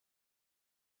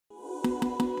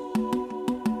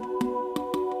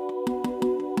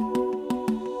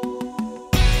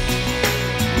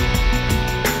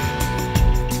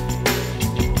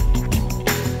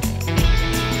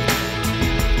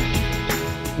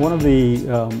One of the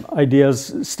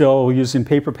ideas still using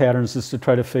paper patterns is to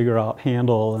try to figure out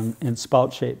handle and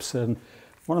spout shapes. And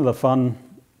one of the fun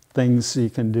things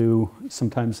you can do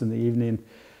sometimes in the evening,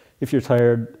 if you're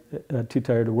tired, too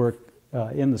tired to work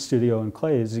in the studio in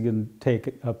clay, is you can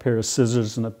take a pair of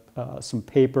scissors and some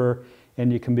paper,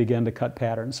 and you can begin to cut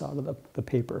patterns out of the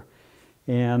paper.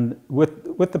 And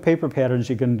with the paper patterns,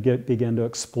 you can begin to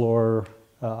explore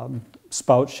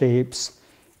spout shapes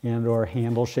and or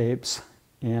handle shapes,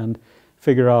 and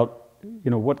figure out,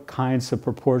 what kinds of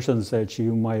proportions that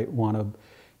you might want to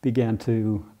begin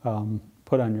to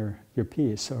put on your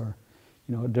piece, or,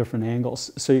 different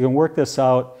angles. So you can work this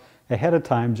out ahead of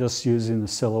time just using the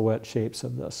silhouette shapes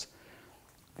of this.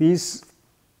 These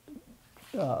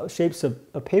shapes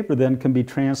of paper then can be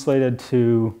translated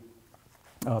to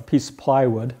a piece of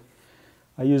plywood.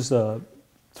 I used a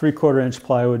 3/4 inch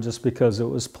plywood just because it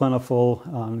was plentiful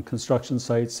on construction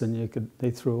sites, and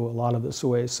they threw a lot of this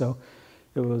away, so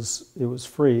it was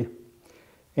free.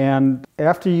 And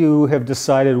after you have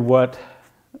decided what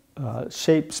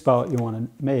shape spout you want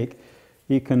to make,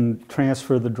 you can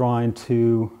transfer the drawing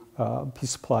to a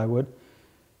piece of plywood,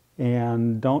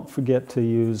 and don't forget to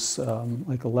use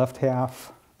like a left half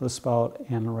of the spout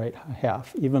and a right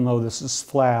half. Even though this is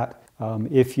flat,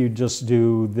 if you just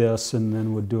do this and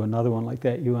then would do another one like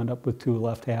that, you end up with 2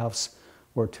 left halves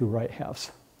or 2 right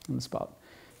halves in the spout.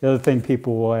 The other thing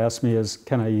people will ask me is,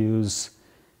 can I use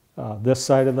this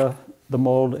side of the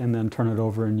mold and then turn it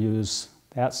over and use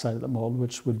that side of the mold,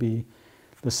 which would be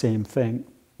the same thing.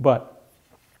 But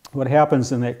what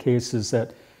happens in that case is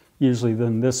that usually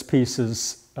then this piece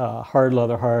is hard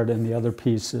leather hard and the other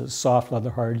piece is soft leather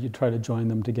hard. You try to join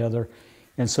them together,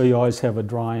 and so you always have a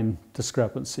drawing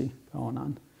discrepancy going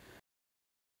on.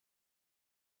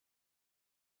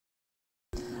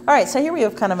 All right, so here we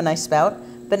have kind of a nice spout,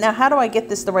 but now how do I get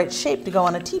this the right shape to go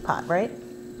on a teapot, right?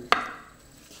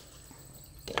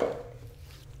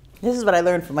 This is what I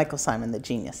learned from Michael Simon, the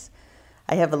genius.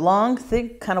 I have a long,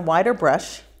 thick, kind of wider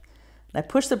brush, and I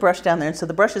push the brush down there, and so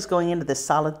the brush is going into this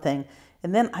solid thing,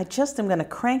 and then I just am going to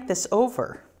crank this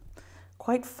over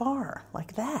quite far,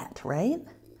 like that, right?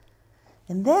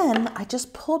 And then I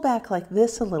just pull back like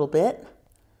this a little bit,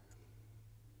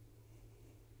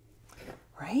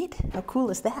 right? How cool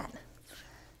is that?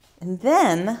 And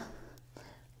then a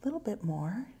little bit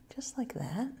more, just like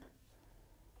that.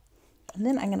 And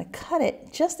then I'm going to cut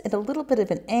it just at a little bit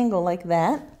of an angle like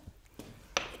that.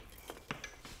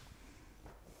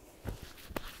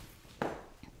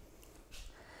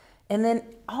 And then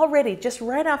already, just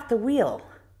right off the wheel,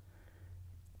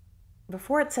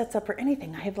 before it sets up or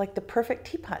anything, I have like the perfect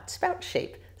teapot spout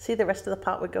shape. See, the rest of the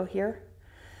pot would go here.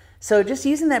 So just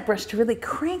using that brush to really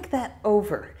crank that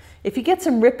over. If you get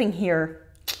some ripping here,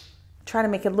 try to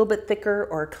make it a little bit thicker,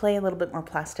 or clay a little bit more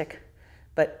plastic.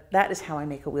 But that is how I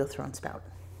make a wheel thrown spout.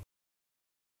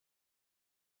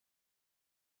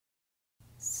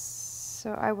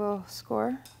 So I will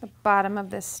score the bottom of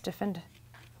this stiffened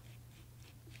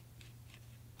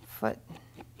foot.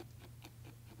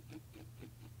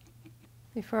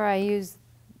 Before I use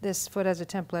this foot as a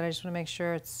template, I just want to make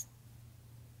sure it's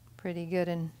pretty good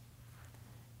and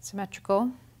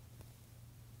symmetrical.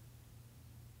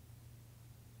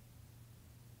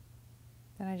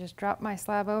 Then I just drop my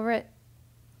slab over it,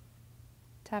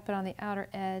 tap it on the outer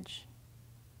edge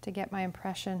to get my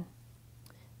impression.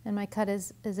 And my cut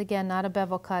is again not a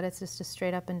bevel cut, it's just a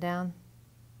straight up and down.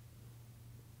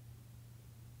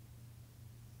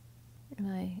 And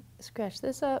I scratch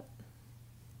this up.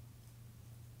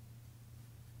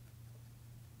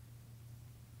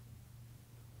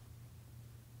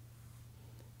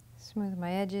 Smooth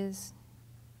my edges.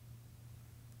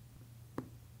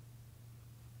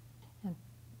 And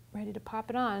ready to pop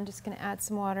it on. I'm just going to add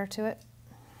some water to it.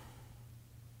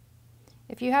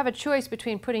 If you have a choice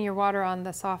between putting your water on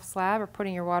the soft slab or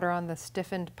putting your water on the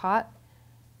stiffened pot,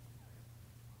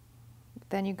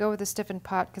 then you go with the stiffened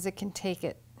pot because it can take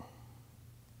it.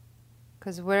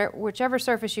 Because whichever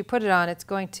surface you put it on, it's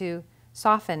going to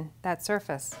soften that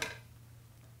surface.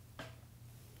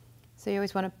 So you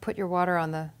always want to put your water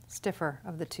on the stiffer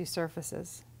of the two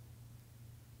surfaces.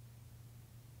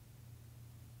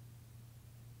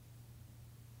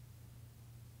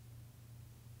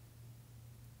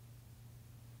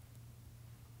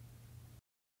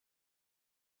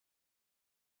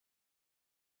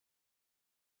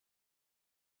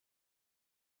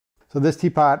 So this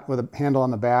teapot with a handle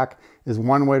on the back is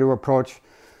one way to approach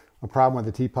a problem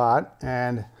with the teapot.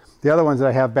 And the other ones that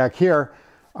I have back here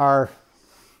are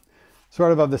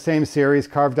sort of the same series,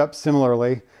 carved up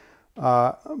similarly.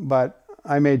 But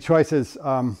I made choices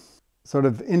sort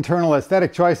of internal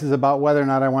aesthetic choices about whether or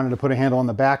not I wanted to put a handle on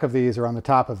the back of these or on the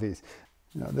top of these.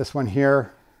 You know, this one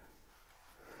here,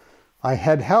 I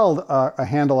had held a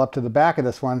handle up to the back of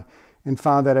this one and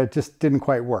found that it just didn't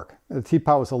quite work. The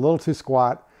teapot was a little too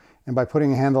squat, and by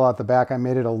putting a handle out the back, I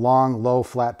made it a long, low,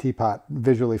 flat teapot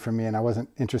visually for me, and I wasn't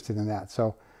interested in that.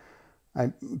 So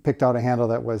I picked out a handle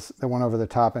that went over the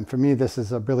top, and for me, this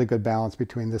is a really good balance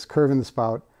between this curve in the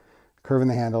spout, curve in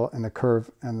the handle, and the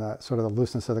curve and the sort of the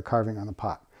looseness of the carving on the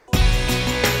pot.